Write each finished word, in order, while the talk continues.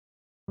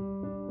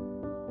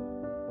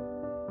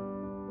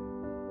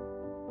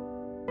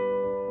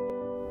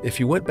If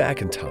you went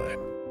back in time,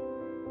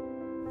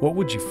 what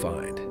would you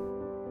find?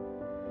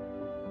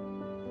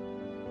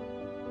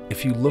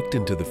 If you looked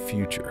into the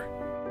future,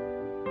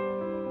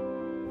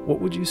 what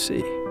would you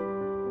see?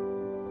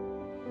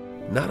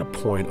 Not a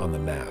point on the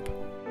map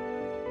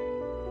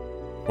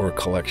or a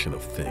collection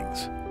of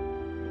things.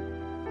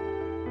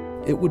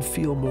 It would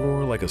feel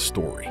more like a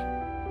story.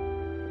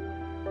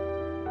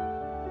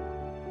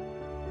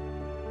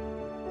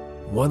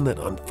 One that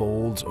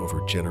unfolds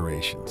over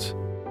generations.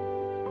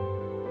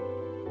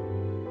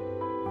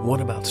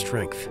 One about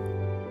strength,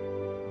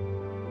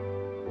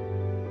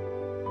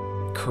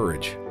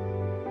 courage,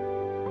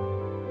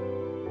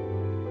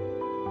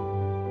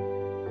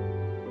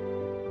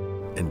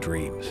 and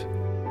dreams.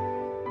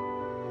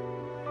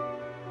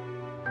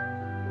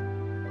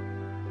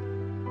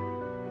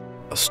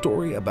 A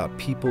story about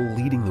people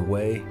leading the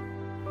way,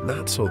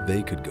 not so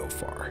they could go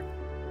far,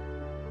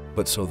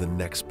 but so the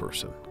next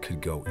person could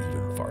go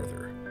even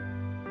farther.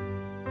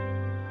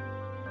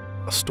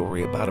 A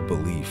story about a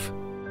belief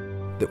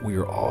that we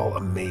are all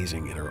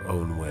amazing in our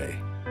own way,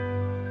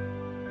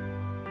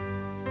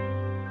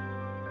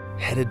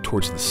 headed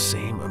towards the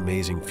same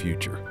amazing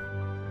future.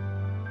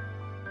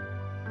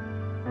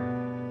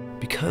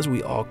 Because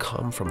we all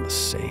come from the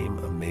same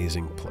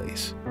amazing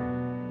place.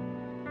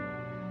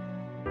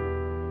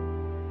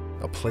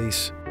 A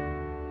place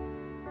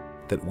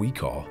that we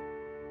call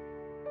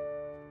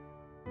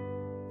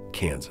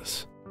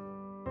Kansas.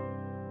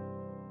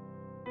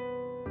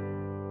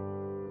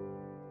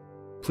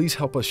 Please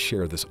help us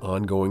share this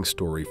ongoing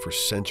story for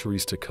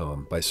centuries to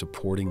come by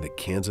supporting the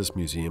Kansas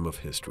Museum of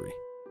History.